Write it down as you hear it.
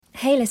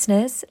Hey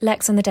listeners,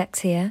 Lex on the decks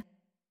here.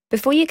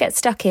 Before you get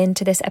stuck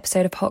into this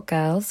episode of Hot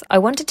Girls, I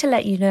wanted to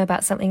let you know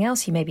about something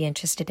else you may be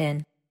interested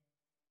in.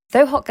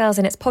 Though Hot Girls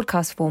in its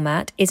podcast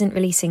format isn't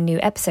releasing new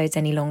episodes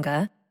any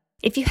longer,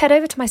 if you head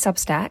over to my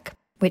Substack,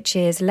 which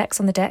is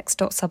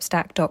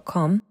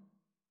lexonthedecks.substack.com,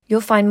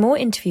 you'll find more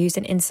interviews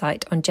and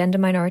insight on gender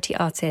minority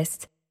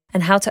artists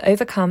and how to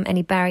overcome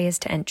any barriers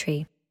to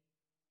entry.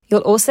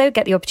 You'll also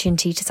get the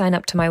opportunity to sign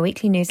up to my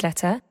weekly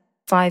newsletter,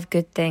 5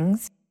 Good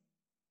Things.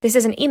 This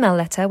is an email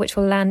letter which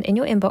will land in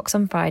your inbox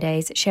on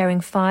Fridays,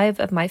 sharing 5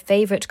 of my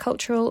favourite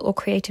cultural or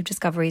creative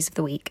discoveries of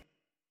the week.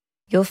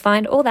 You'll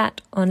find all that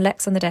on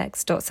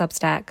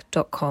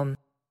lexonthedecks.substack.com.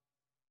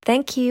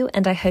 Thank you,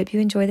 and I hope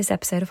you enjoy this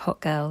episode of Hot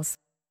Girls.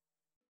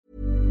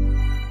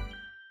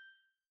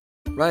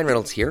 Ryan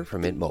Reynolds here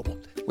from Mint Mobile.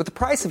 With the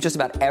price of just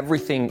about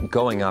everything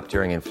going up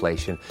during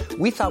inflation,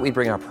 we thought we'd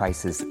bring our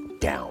prices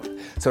down.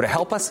 So to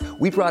help us,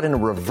 we brought in a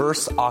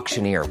reverse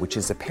auctioneer, which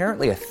is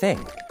apparently a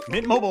thing.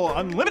 Mint Mobile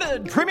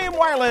Unlimited Premium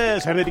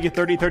Wireless. How to get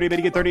 30, 30, how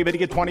to get 30, how to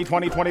get 20,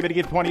 20, 20, how to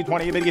get 20,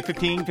 20, how to get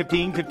 15,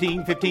 15,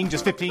 15, 15,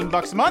 just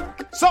 $15 a month?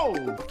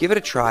 Sold! Give it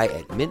a try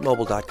at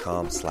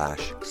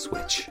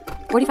mintmobile.com/switch.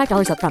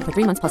 $45 up front for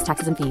 3 months plus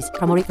taxes and fees.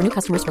 Promo rate for new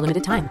customers for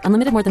limited time.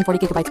 Unlimited more than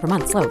 40 gigabytes per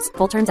month. Slows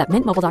full terms at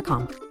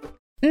mintmobile.com.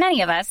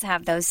 Many of us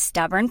have those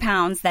stubborn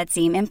pounds that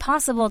seem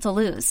impossible to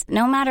lose,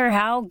 no matter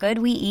how good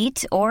we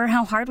eat or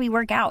how hard we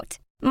work out.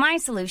 My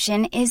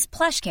solution is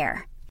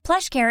PlushCare.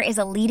 PlushCare is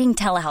a leading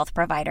telehealth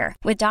provider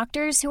with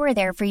doctors who are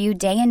there for you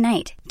day and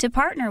night to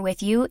partner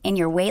with you in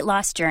your weight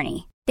loss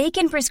journey. They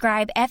can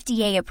prescribe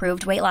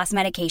FDA-approved weight loss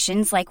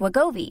medications like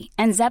Wegovy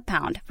and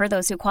Zepbound for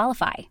those who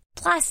qualify.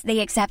 Plus,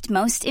 they accept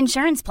most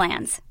insurance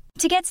plans.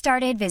 To get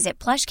started, visit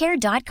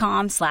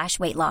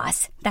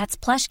plushcare.com/weightloss. That's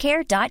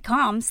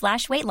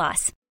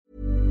plushcare.com/weightloss.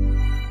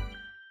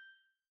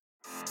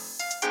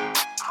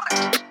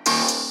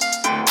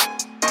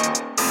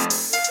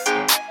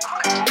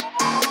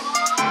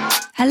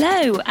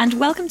 Hello, and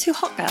welcome to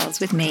Hot Girls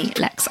with me,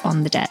 Lex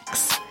on the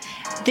decks.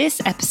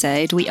 This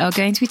episode, we are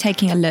going to be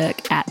taking a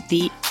look at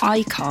the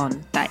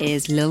icon that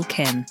is Lil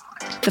Kim.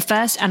 The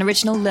first and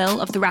original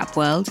Lil of the rap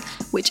world,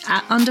 which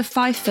at under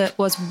 5 foot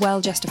was well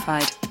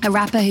justified. A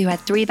rapper who had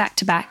 3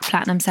 back-to-back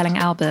platinum-selling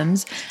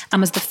albums and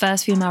was the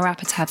first female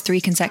rapper to have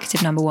 3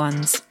 consecutive number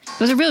ones. It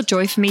was a real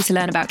joy for me to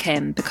learn about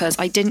Kim because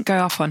I didn't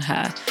grow up on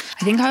her.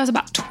 I think I was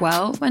about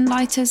 12 when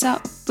Lighters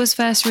Up was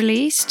first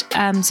released,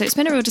 so it's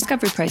been a real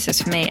discovery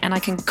process for me, and I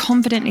can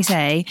confidently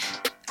say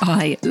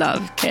I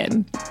love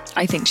Kim.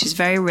 I think she's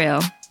very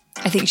real.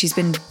 I think she's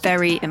been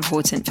very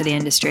important for the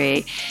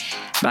industry.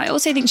 But I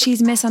also think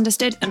she's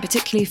misunderstood, and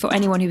particularly for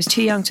anyone who was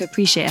too young to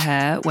appreciate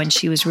her when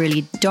she was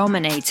really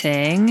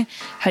dominating.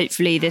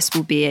 Hopefully this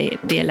will be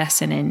a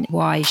lesson in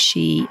why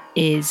she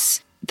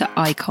is the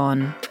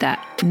icon that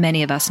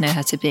many of us know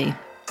her to be.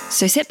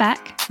 So sit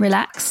back,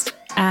 relax,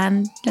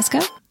 and let's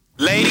go.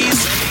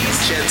 Ladies,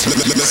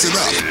 gentlemen, listen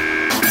up.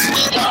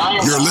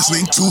 You're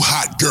listening to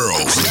Hot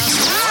Girls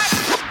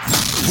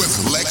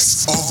with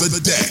Lex on the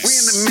decks. We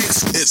in the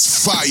mix.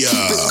 It's fire.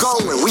 It's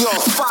going. We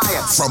on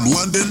fire. From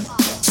London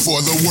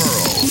for the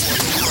world.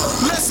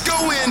 Let's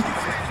go in.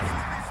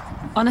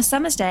 On a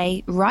summer's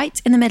day,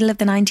 right in the middle of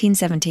the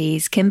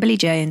 1970s, Kimberly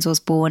Jones was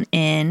born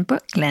in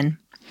Brooklyn.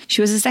 She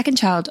was the second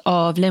child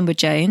of Linwood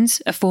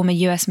Jones, a former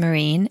US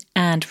Marine,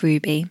 and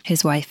Ruby,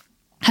 his wife.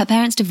 Her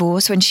parents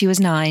divorced when she was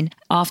 9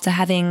 after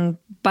having,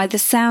 by the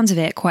sounds of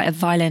it, quite a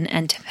violent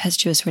and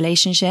tempestuous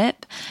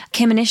relationship.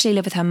 Kim initially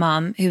lived with her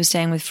mum, who was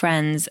staying with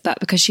friends, but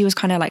because she was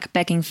kind of like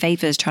begging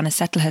favours, trying to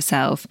settle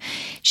herself,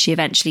 she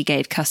eventually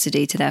gave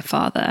custody to their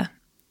father.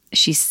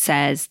 She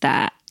says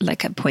that,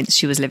 like, at points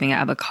she was living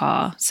out of a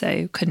car,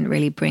 so couldn't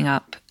really bring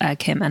up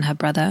Kim and her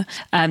brother.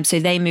 So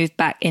they moved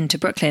back into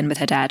Brooklyn with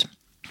her dad.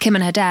 Kim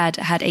and her dad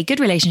had a good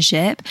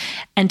relationship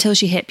until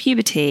she hit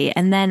puberty,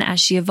 and then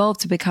as she evolved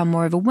to become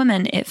more of a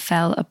woman, it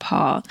fell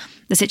apart.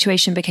 The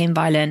situation became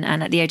violent,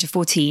 and at the age of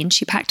 14,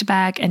 she packed a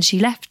bag and she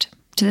left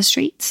to the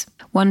streets,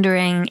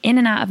 wandering in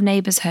and out of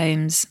neighbours'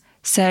 homes.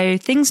 So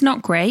things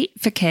not great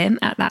for Kim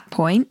at that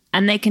point,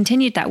 and they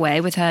continued that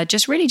way with her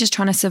just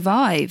trying to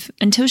survive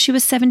until she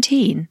was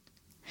 17.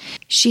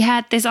 She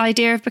had this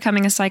idea of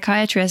becoming a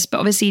psychiatrist, but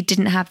obviously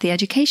didn't have the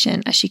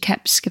education as she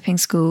kept skipping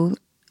school.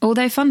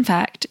 Although, fun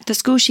fact, the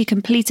school she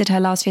completed her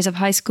last years of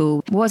high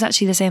school was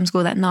actually the same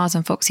school that Nas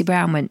and Foxy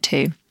Brown went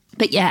to.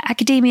 But yeah,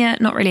 academia,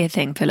 not really a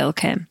thing for Lil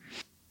Kim.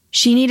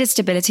 She needed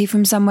stability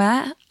from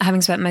somewhere,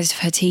 having spent most of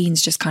her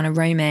teens just kind of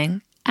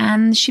roaming.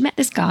 And she met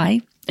this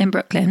guy in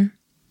Brooklyn.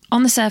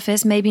 On the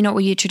surface, maybe not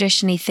what you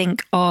traditionally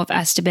think of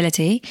as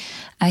stability.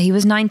 He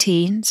was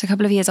 19, so a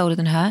couple of years older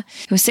than her.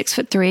 He was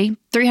 6'3",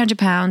 300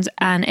 pounds,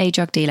 and a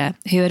drug dealer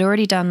who had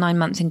already done 9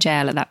 months in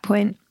jail at that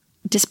point.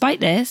 Despite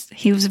this,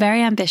 he was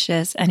very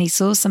ambitious and he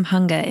saw some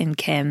hunger in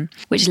Kim,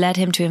 which led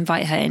him to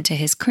invite her into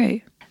his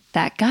crew.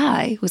 That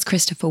guy was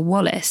Christopher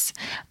Wallace,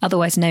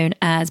 otherwise known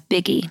as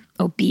Biggie,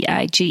 or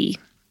B.I.G.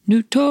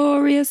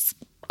 Notorious.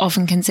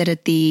 Often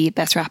considered the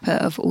best rapper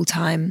of all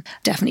time.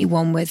 Definitely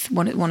one with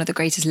one of the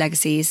greatest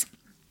legacies.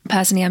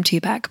 Personally, I'm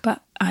Tupac,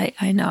 but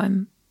I know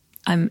I'm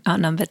I'm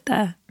outnumbered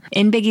there.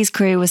 In Biggie's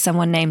crew was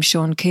someone named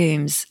Sean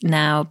Combs,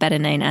 now better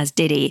known as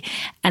Diddy.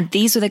 And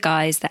these were the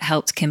guys that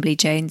helped Kimberly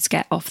Jones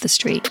get off the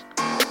street.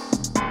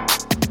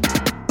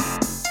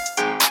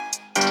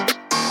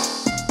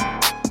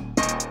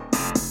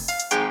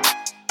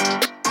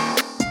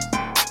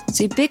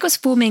 So Big was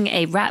forming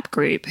a rap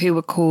group who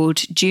were called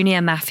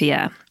Junior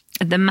Mafia.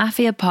 The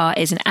Mafia part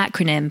is an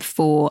acronym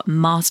for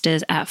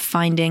Masters at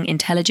Finding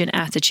Intelligent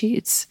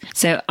Attitudes.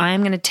 So I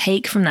am going to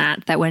take from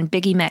that when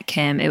Biggie met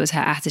Kim, it was her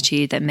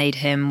attitude that made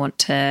him want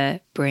to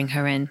bring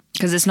her in.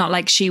 Because it's not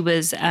like she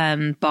was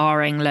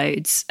barring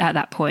loads at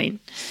that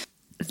point.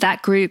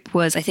 That group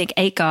was, I think,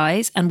 8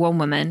 guys and 1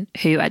 woman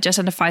who, at just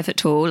under 5 foot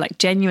tall, like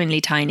genuinely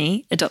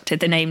tiny,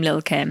 adopted the name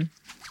Lil Kim.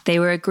 They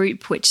were a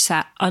group which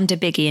sat under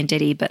Biggie and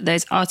Diddy, but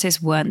those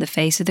artists weren't the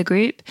face of the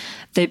group,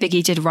 though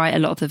Biggie did write a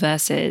lot of the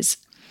verses.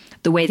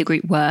 The way the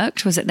group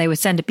worked was that they would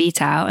send a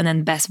beat out and then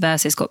the best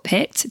verses got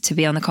picked to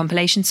be on the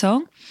compilation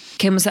song.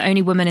 Kim was the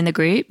only woman in the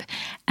group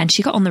and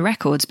she got on the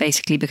records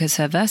basically because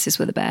her verses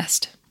were the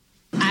best.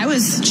 I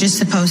was just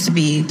supposed to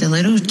be the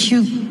little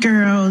cute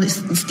girl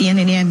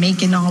standing there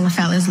making all the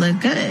fellas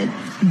look good.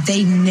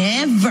 They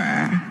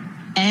never,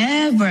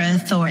 ever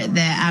thought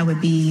that I would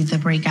be the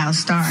breakout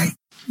star.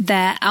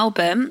 Their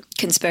album,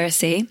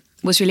 Conspiracy,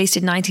 was released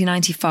in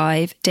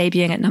 1995,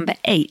 debuting at number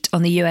 8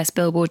 on the US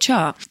Billboard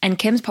chart. And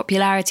Kim's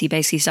popularity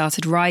basically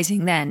started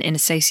rising then in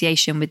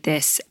association with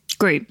this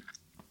group.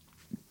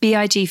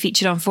 B.I.G.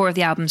 featured on 4 of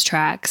the album's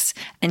tracks,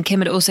 and Kim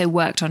had also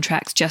worked on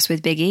tracks just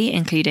with Biggie,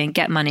 including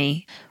Get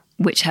Money,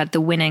 which had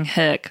the winning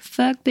hook,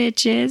 "Fuck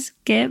bitches,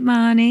 get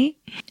money."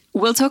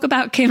 We'll talk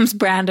about Kim's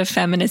brand of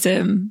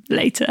feminism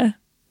later.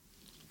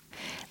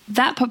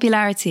 That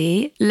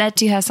popularity led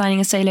to her signing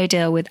a solo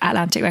deal with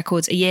Atlantic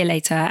Records a year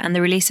later and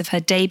the release of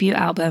her debut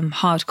album,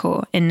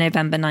 Hardcore, in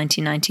November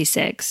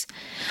 1996.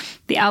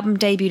 The album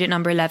debuted at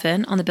number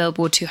 11 on the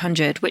Billboard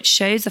 200, which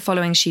shows the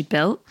following she'd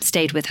built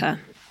stayed with her.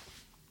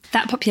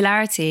 That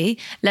popularity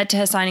led to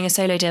her signing a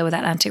solo deal with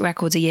Atlantic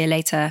Records a year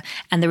later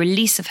and the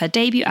release of her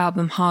debut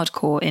album,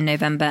 Hardcore, in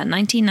November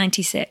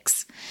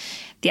 1996.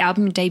 The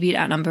album debuted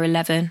at number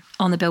 11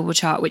 on the Billboard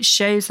chart, which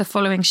shows the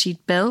following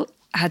she'd built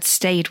had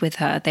stayed with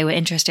her. They were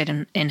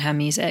interested in her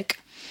music.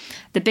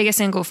 The biggest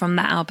single from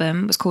that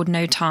album was called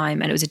No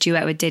Time, and it was a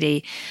duet with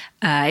Diddy.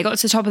 It got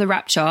to the top of the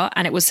rap chart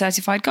and it was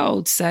certified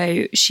gold.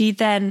 So she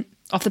then,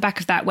 off the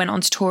back of that, went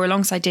on to tour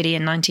alongside Diddy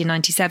in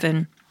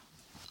 1997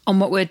 on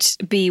what would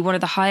be one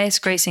of the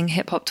highest grossing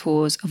hip-hop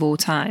tours of all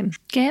time.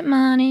 Get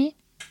money.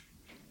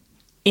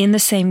 In the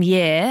same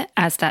year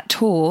as that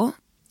tour,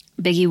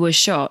 Biggie was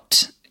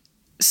shot.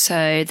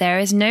 So there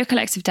is no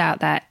collective doubt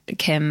that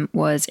Kim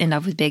was in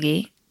love with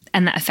Biggie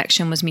and that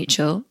affection was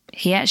mutual.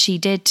 He actually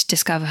did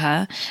discover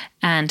her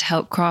and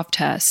help craft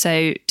her.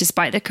 So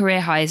despite the career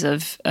highs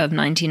of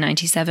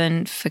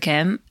 1997 for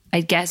Kim,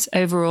 I guess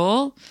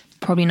overall,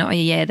 probably not a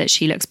year that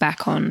she looks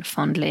back on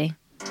fondly.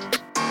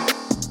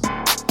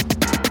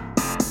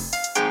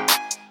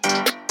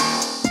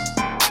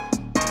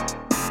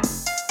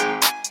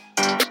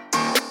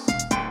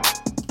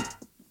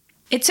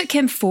 It took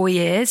Kim 4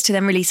 years to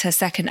then release her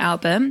second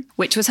album,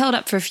 which was held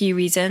up for a few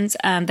reasons.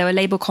 There were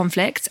label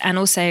conflicts and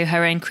also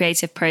her own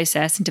creative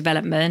process and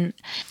development.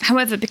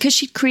 However, because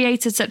she'd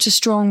created such a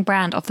strong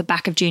brand off the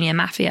back of Junior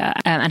Mafia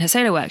and her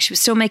solo work, she was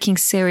still making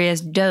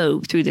serious dough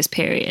through this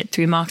period,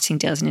 through marketing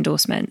deals and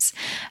endorsements.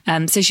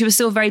 So she was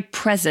still very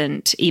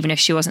present, even if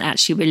she wasn't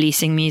actually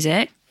releasing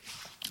music.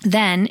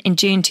 Then, in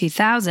June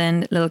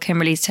 2000, Lil Kim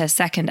released her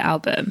second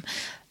album,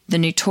 The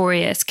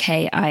Notorious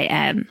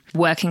K.I.M.,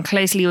 working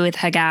closely with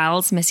her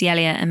gals, Missy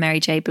Elliott and Mary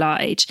J.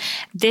 Blige.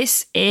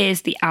 This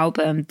is the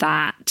album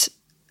that,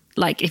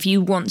 like, if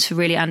you want to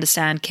really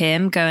understand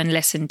Kim, go and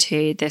listen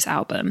to this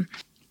album.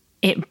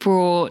 It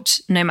brought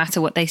No Matter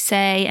What They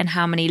Say and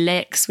How Many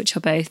Licks, which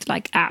are both,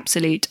 like,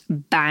 absolute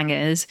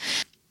bangers.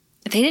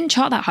 They didn't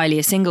chart that highly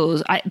as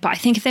singles, but I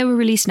think if they were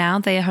released now,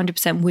 they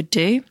 100% would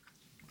do.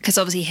 Because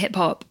obviously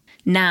hip-hop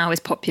now is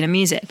popular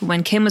music. But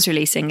when Kim was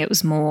releasing, it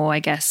was more, I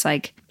guess,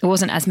 like, it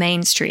wasn't as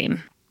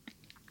mainstream.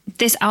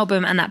 This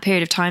album and that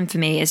period of time for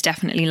me is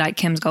definitely like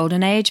Kim's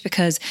golden age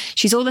because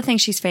she's all the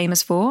things she's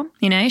famous for.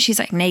 You know, she's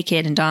like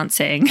naked and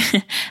dancing.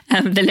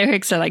 The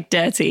lyrics are like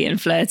dirty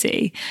and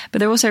flirty, but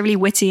they're also really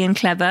witty and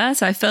clever.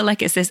 So I feel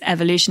like it's this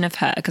evolution of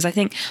her because I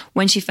think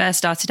when she first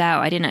started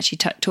out, I didn't actually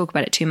talk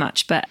about it too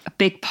much, but a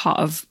big part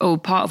of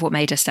what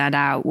made her stand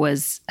out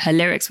was her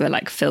lyrics were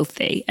like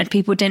filthy and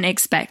people didn't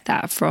expect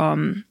that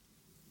from,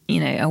 you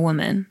know, a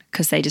woman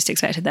because they just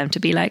expected them to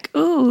be like,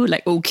 ooh,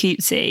 like all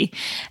cutesy.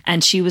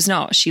 And she was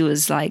not. She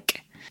was like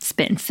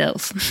spitting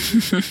filth.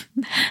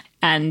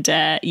 And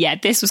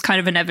this was kind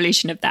of an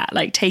evolution of that,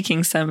 like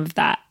taking some of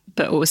that,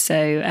 but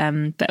also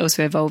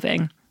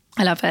evolving.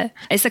 I love it.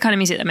 It's the kind of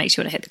music that makes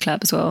you want to hit the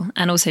club as well.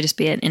 And also just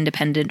be an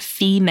independent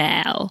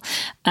female,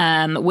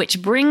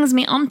 which brings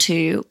me on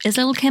to, is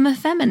Lil Kim a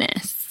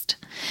feminist?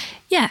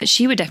 Yeah,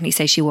 she would definitely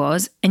say she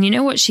was. And you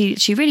know what? She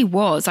really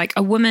was like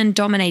a woman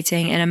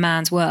dominating in a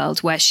man's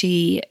world where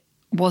she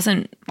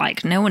wasn't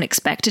like, no one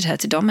expected her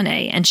to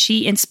dominate. And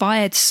she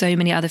inspired so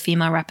many other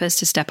female rappers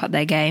to step up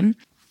their game.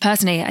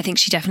 Personally, I think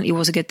she definitely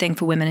was a good thing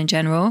for women in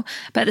general.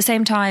 But at the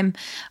same time,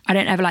 I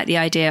don't ever like the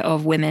idea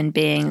of women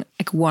being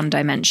like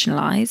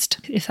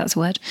one-dimensionalized, if that's a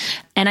word.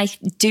 And I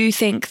do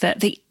think that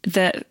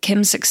the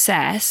Kim's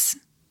success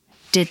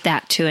did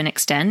that to an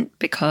extent,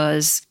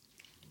 because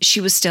she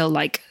was still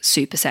like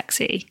super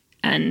sexy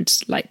and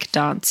like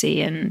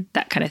dancey and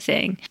that kind of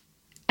thing.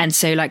 And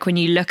so like when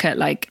you look at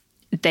like,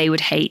 they would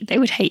hate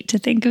to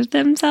think of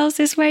themselves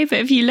this way. But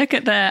if you look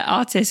at the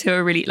artists who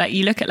are really like,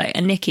 you look at like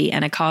a Nicki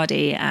and a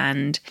Cardi,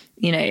 and,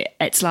 you know,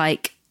 it's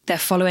like they're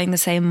following the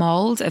same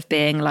mold of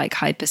being like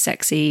hyper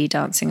sexy,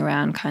 dancing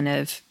around kind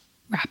of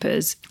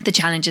rappers. The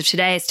challenge of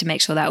today is to make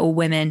sure that all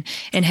women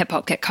in hip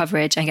hop get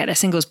coverage and get their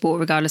singles bought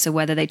regardless of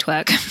whether they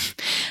twerk.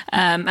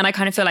 And I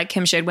kind of feel like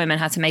Kim showed women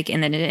how to make it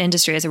in the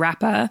industry as a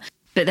rapper.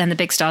 But then the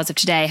big stars of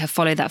today have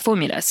followed that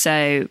formula.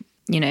 So,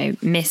 you know,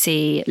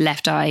 Missy,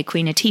 Left Eye,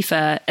 Queen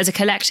Latifah, as a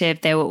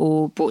collective, they were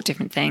all bought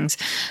different things.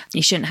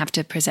 You shouldn't have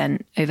to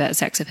present overt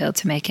sex appeal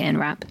to make it in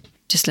rap.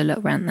 Just a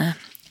little rant there.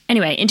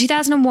 Anyway, in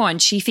 2001,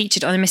 she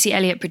featured on the Missy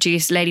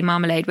Elliott-produced Lady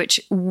Marmalade,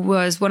 which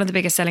was one of the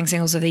biggest selling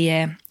singles of the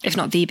year, if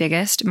not the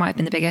biggest. It might have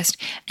been the biggest.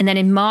 And then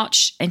in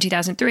March in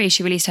 2003,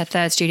 she released her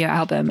third studio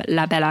album,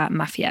 La Bella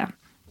Mafia,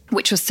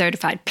 which was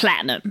certified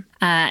platinum.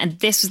 And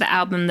this was the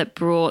album that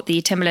brought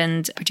the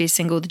Timbaland-produced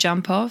single, The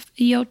Jump Off.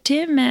 Yo,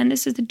 Tim, man,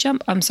 this is the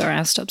jump. I'm sorry,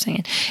 I'll stop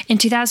singing. In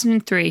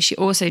 2003, she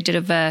also did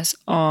a verse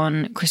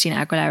on Christina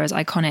Aguilera's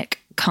iconic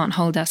Can't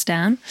Hold Us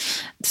Down.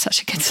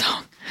 Such a good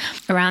song.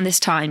 Around this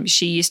time,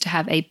 she used to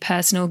have a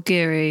personal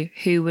guru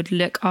who would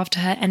look after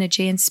her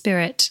energy and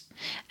spirit,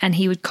 and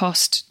he would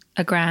cost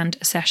 $1,000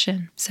 a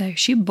session. So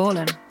she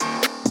ballin'.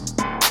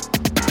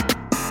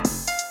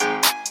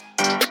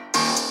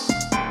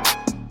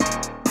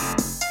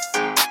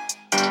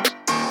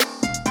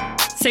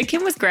 So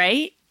Kim was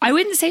great. I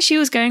wouldn't say she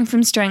was going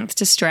from strength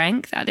to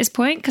strength at this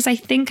point, because I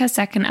think her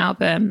second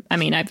album, I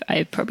mean,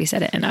 I've probably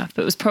said it enough,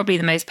 but it was probably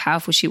the most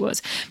powerful she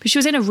was. But she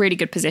was in a really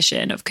good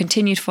position of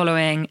continued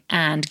following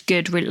and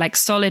good, like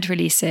solid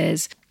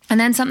releases. And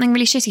then something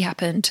really shitty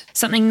happened.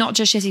 Something not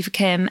just shitty for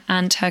Kim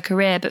and her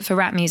career, but for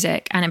rap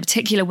music, and in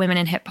particular women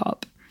in hip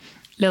hop.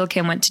 Lil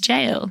Kim went to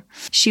jail.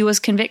 She was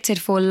convicted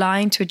for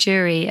lying to a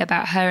jury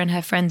about her and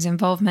her friend's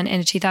involvement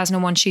in a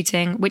 2001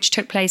 shooting, which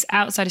took place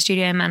outside a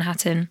studio in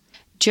Manhattan.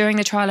 During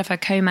the trial of her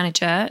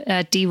co-manager,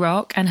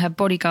 D-Rock, and her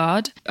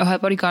bodyguard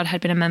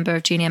had been a member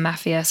of Junior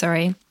Mafia,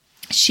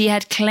 she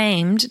had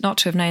claimed not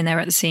to have known they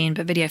were at the scene,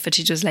 but video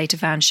footage was later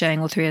found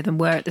showing all three of them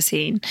were at the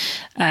scene.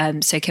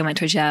 So Kim went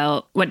to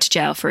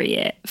jail for a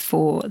year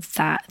for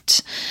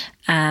that.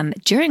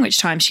 During which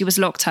time she was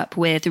locked up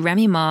with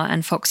Remy Ma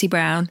and Foxy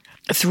Brown,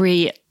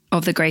 three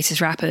of the greatest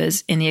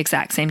rappers in the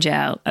exact same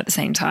jail at the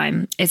same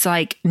time. It's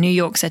like New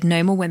York said,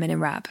 no more women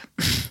in rap.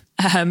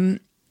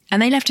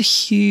 And they left a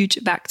huge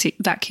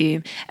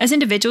vacuum. As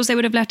individuals, they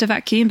would have left a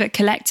vacuum, but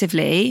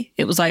collectively,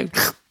 it was like...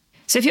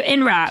 So if you're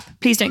in rap,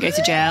 please don't go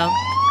to jail.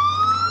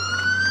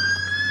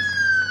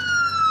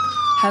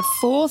 Her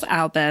fourth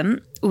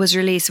album was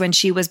released when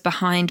she was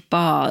behind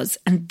bars.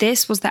 And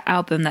this was the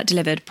album that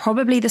delivered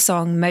probably the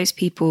song most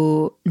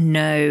people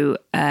know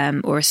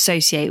or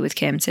associate with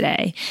Kim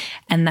today.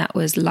 And that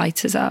was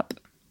Light Us Up.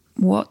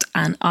 What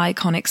an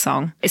iconic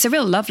song. It's a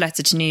real love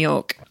letter to New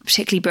York,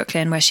 particularly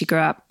Brooklyn, where she grew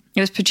up. It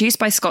was produced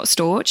by Scott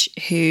Storch,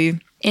 who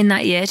in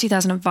that year,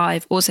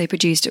 2005, also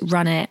produced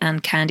Run It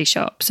and Candy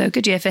Shop. So a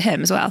good year for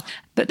him as well.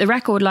 But the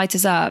record Light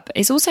Us Up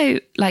is also,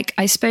 like,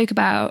 I spoke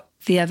about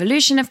the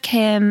evolution of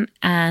Kim,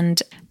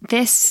 and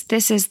this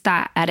is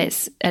that at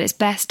its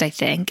best, I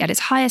think, at its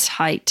highest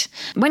height.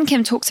 When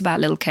Kim talks about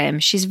Lil Kim,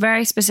 she's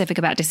very specific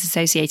about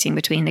disassociating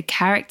between the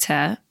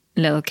character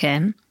Lil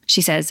Kim.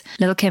 She says,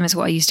 Lil Kim is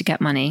what I used to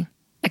get money,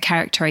 a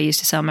character I used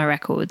to sell my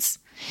records,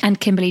 and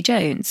Kimberly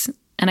Jones.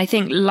 And I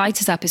think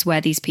Light Us Up is where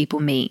these people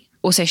meet.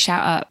 Also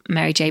shout out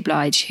Mary J.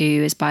 Blige, who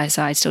is by her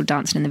side still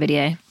dancing in the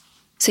video.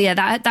 So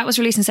yeah, that was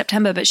released in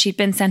September, but she'd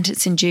been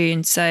sentenced in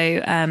June.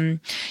 So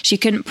she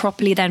couldn't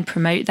properly then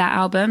promote that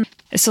album.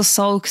 It still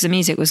sold because the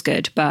music was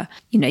good, but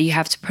you know, you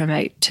have to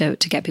promote to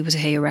get people to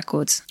hear your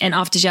records. And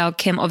after jail,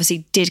 Kim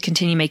obviously did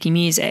continue making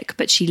music,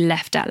 but she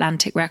left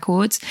Atlantic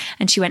Records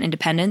and she went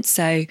independent.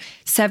 So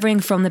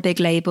severing from the big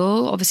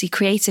label, obviously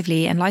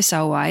creatively and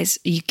lifestyle wise,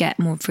 you get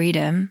more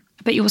freedom.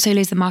 But you also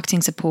lose the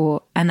marketing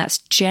support. And that's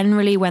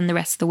generally when the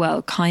rest of the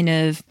world kind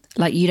of,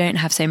 like, you don't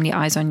have so many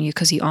eyes on you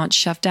because you aren't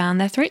shoved down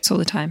their throats all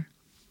the time.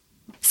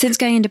 Since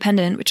going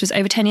independent, which was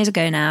over 10 years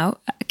ago now,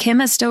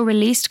 Kim has still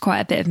released quite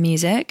a bit of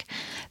music.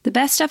 The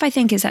best stuff, I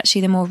think, is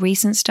actually the more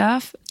recent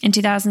stuff. In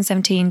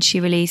 2017,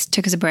 she released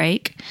Took Us a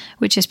Break,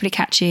 which is pretty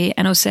catchy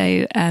and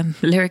also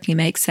lyrically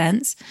makes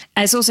sense.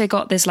 And it's also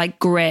got this, like,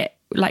 grit.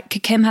 Like,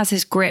 Kim has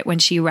this grit when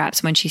she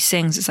raps, when she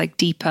sings. It's, like,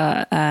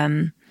 deeper.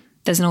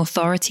 There's an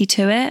authority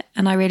to it,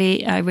 and I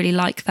really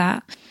like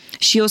that.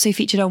 She also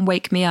featured on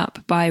Wake Me Up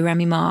by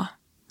Remy Ma.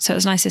 So it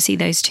was nice to see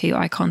those two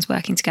icons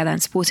working together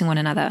and supporting one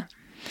another.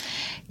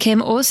 Kim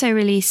also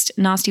released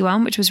Nasty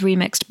One, which was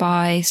remixed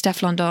by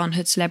Steph London,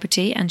 Hood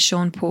Celebrity, and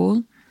Sean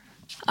Paul.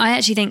 I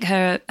actually think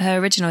her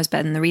original is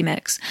better than the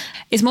remix.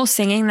 It's more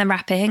singing than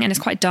rapping, and it's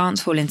quite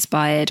dancehall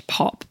inspired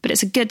pop, but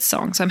it's a good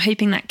song. So I'm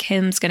hoping that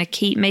Kim's going to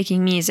keep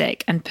making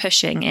music and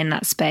pushing in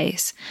that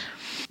space.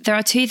 There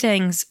are two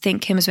things I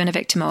think Kim has been a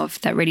victim of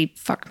that really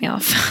fucked me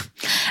off.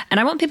 And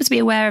I want people to be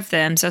aware of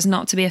them so as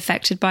not to be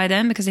affected by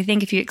them, because I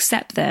think if you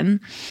accept them,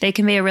 they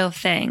can be a real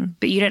thing,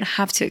 but you don't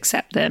have to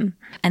accept them.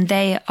 And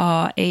they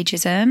are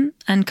ageism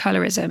and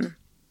colorism.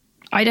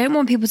 I don't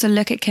want people to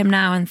look at Kim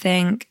now and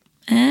think,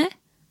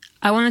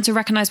 I want them to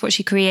recognise what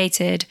she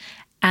created,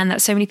 and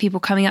that so many people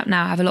coming up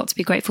now have a lot to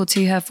be grateful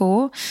to her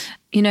for.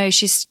 You know,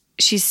 she's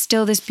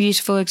still this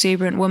beautiful,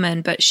 exuberant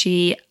woman, but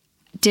she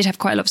did have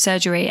quite a lot of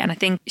surgery, and I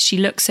think she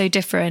looks so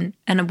different.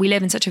 And we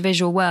live in such a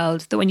visual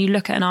world that when you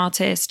look at an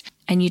artist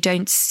and you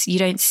don't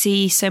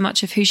see so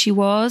much of who she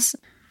was.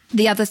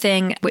 The other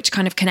thing which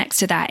kind of connects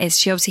to that is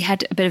she obviously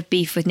had a bit of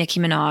beef with Nicki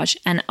Minaj.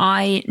 And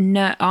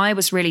I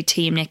was really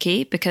team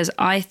Nicki, because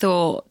I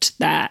thought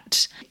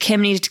that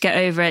Kim needed to get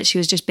over it. She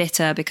was just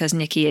bitter because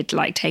Nicki had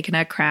like taken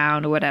her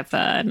crown or whatever.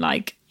 And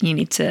like, you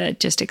need to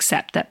just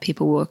accept that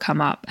people will come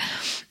up.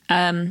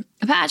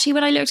 But actually,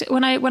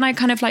 when I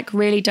kind of like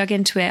really dug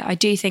into it, I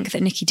do think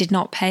that Nicki did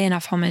not pay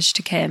enough homage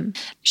to Kim.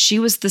 She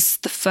was the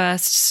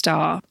first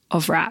star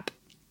of rap.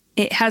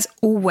 It has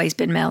always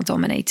been male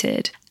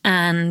dominated.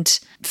 And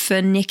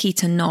for Nicki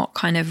to not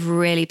kind of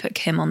really put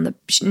Kim on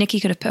Nicki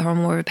could have put her on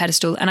more of a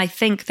pedestal. And I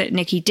think that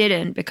Nicki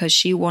didn't, because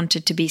she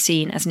wanted to be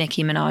seen as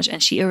Nicki Minaj,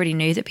 and she already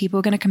knew that people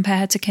were going to compare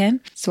her to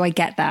Kim. So I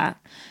get that.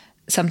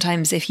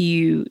 Sometimes if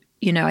you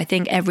know, I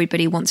think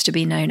everybody wants to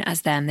be known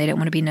as them. They don't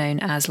want to be known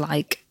as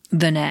like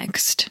the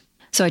next.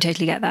 So I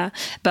totally get that.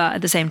 But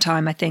at the same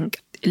time, I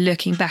think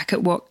looking back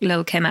at what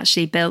Lil Kim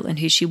actually built and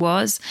who she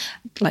was,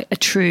 like a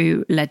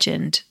true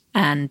legend,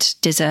 and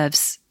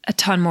deserves a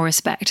ton more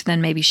respect than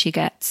maybe she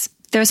gets.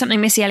 There was something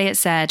Missy Elliott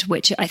said,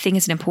 which I think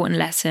is an important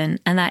lesson,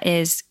 and that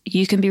is,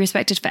 you can be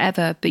respected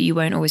forever, but you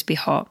won't always be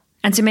hot.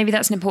 And so maybe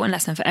that's an important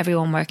lesson for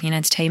everyone working in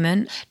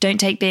entertainment. Don't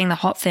take being the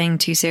hot thing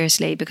too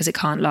seriously, because it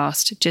can't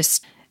last.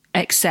 Just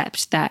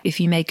accept that if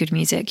you make good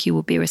music, you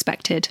will be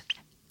respected.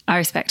 I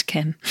respect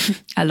Kim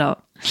a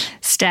lot.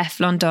 Steph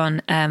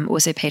London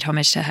also paid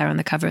homage to her on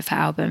the cover of her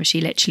album.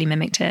 She literally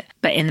mimicked it,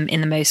 but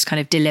in the most kind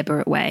of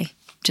deliberate way,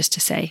 just to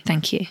say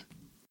thank you.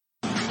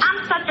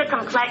 I'm such a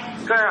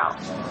complex girl.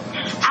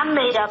 I'm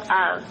made up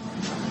of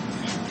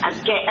a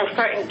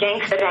certain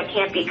gangster that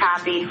can't be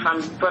copied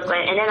from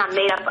Brooklyn, and then I'm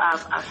made up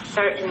of a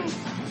certain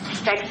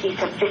sexy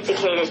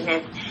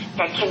sophisticatedness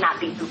that cannot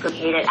be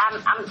duplicated.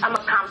 I'm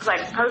a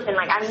complex person.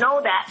 Like, I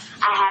know that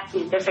I have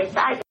these different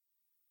sides.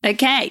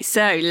 Okay,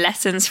 so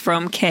lessons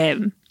from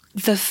Kim.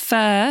 The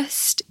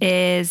first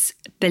is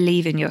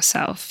believe in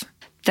yourself.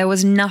 There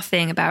was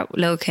nothing about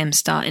Lil Kim's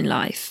start in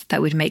life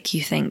that would make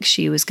you think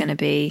she was going to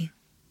be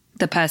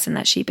the person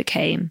that she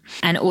became.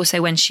 And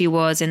also when she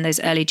was in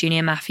those early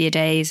Junior Mafia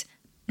days,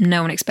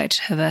 no one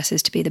expected her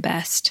verses to be the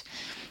best.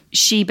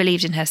 She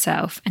believed in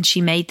herself and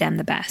she made them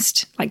the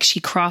best. Like, she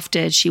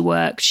crafted, she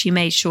worked, she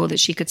made sure that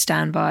she could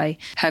stand by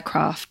her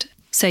craft.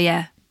 So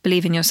yeah,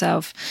 believe in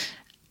yourself.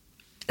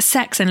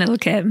 Sex and Lil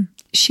Kim.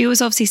 She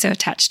was obviously so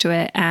attached to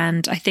it.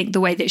 And I think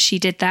the way that she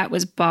did that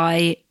was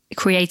by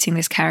creating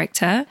this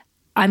character.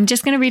 I'm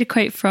just going to read a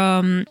quote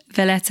from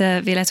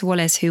Violetta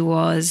Wallace, who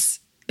was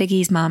Big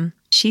E's mum.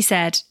 She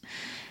said,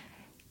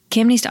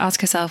 "Kim needs to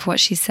ask herself what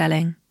she's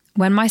selling.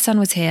 When my son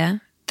was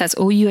here, that's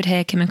all you would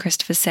hear Kim and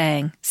Christopher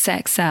saying.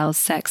 Sex sells,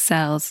 sex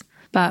sells.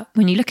 But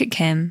when you look at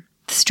Kim,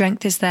 the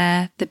strength is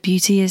there, the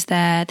beauty is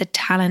there, the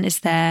talent is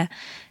there.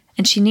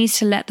 And she needs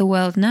to let the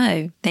world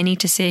know. They need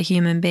to see a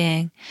human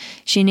being.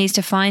 She needs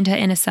to find her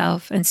inner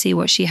self and see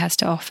what she has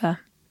to offer."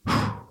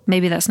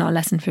 Maybe that's not a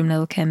lesson from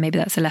Lil Kim. Maybe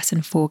that's a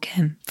lesson for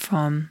Kim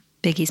from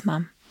Biggie's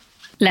mum.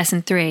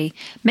 Lesson 3,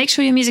 make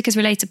sure your music is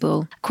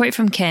relatable. Quote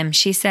from Kim,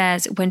 she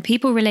says, "When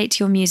people relate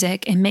to your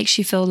music, it makes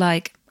you feel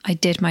like, I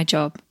did my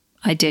job.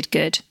 I did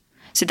good."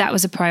 So that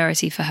was a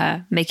priority for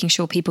her, making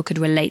sure people could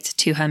relate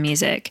to her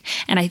music.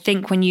 And I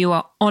think when you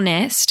are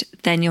honest,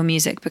 then your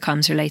music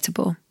becomes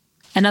relatable.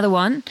 Another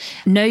one,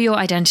 know your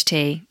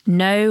identity.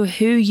 Know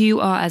who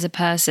you are as a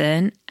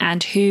person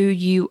and who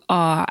you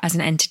are as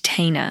an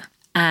entertainer,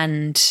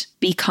 and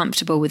be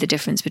comfortable with the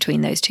difference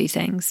between those two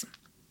things.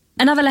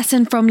 Another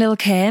lesson from Lil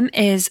Kim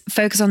is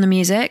focus on the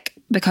music,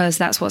 because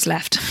that's what's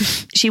left.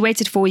 She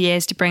waited 4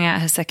 years to bring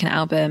out her second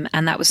album,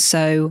 and that was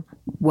so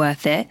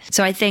worth it.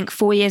 So I think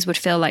 4 years would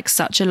feel like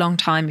such a long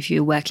time if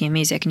you were working in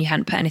music and you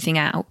hadn't put anything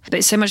out. But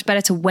it's so much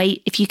better to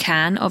wait if you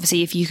can.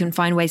 Obviously, if you can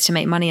find ways to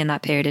make money in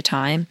that period of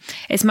time,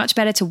 it's much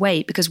better to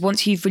wait, because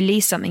once you've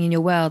released something in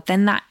your world,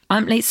 then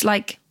it's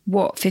like,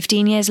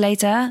 15 years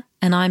later?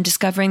 And I'm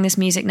discovering this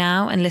music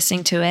now and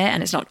listening to it.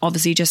 And it's not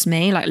obviously just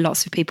me, like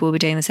lots of people will be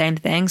doing the same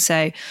thing.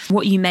 So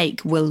what you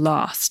make will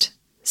last.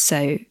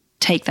 So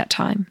take that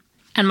time.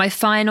 And my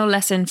final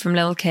lesson from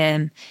Lil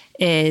Kim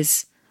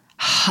is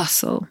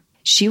hustle.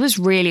 She was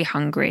really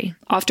hungry.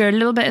 After a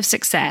little bit of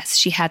success,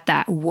 she had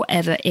that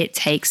whatever it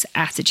takes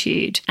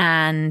attitude.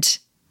 And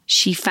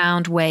she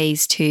found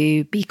ways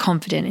to be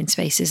confident in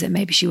spaces that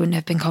maybe she wouldn't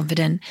have been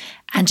confident,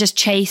 and just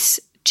chase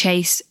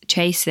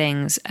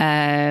things.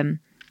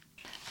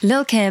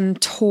 Lil Kim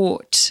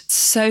taught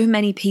so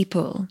many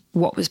people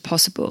what was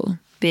possible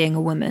being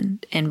a woman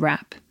in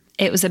rap.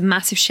 It was a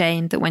massive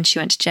shame that when she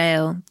went to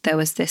jail, there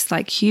was this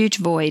like huge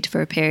void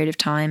for a period of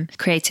time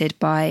created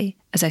by,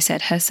 as I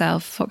said,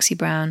 herself, Foxy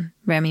Brown,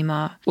 Remy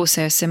Ma.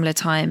 Also a similar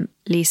time,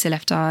 Lisa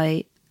Left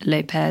Eye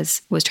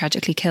Lopez was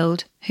tragically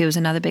killed, who was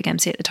another big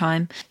MC at the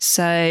time.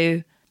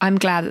 So I'm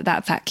glad that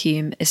that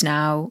vacuum is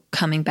now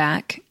coming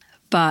back.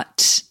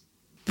 But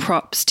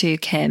props to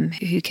Kim,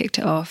 who kicked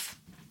it off.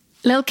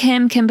 Lil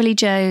Kim, Kimberly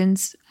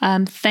Jones,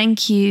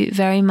 thank you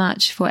very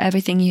much for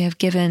everything you have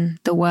given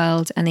the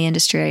world and the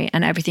industry,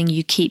 and everything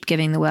you keep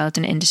giving the world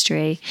and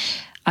industry.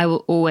 I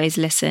will always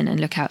listen and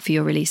look out for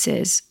your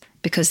releases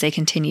because they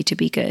continue to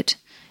be good.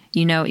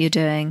 You know what you're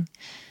doing.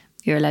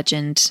 You're a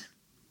legend.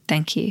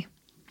 Thank you.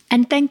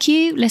 And thank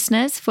you,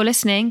 listeners, for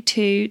listening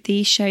to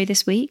the show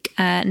this week.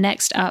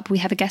 Next up, we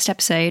have a guest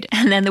episode.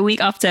 And then the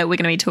week after, we're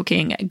going to be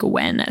talking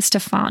Gwen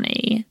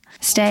Stefani.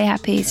 Stay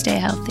happy, stay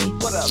healthy.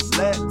 What up,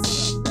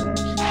 Lex?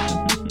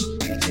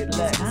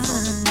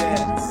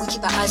 We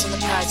keep our eyes on the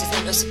prize,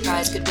 it's no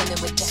surprise. Good women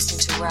we're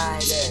destined to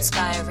rise.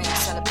 Inspiring,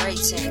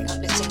 celebrating,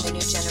 uplifting the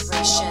new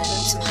generation.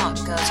 Some hot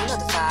girls, you know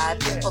the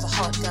vibe. All the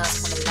hot girls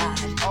come alive.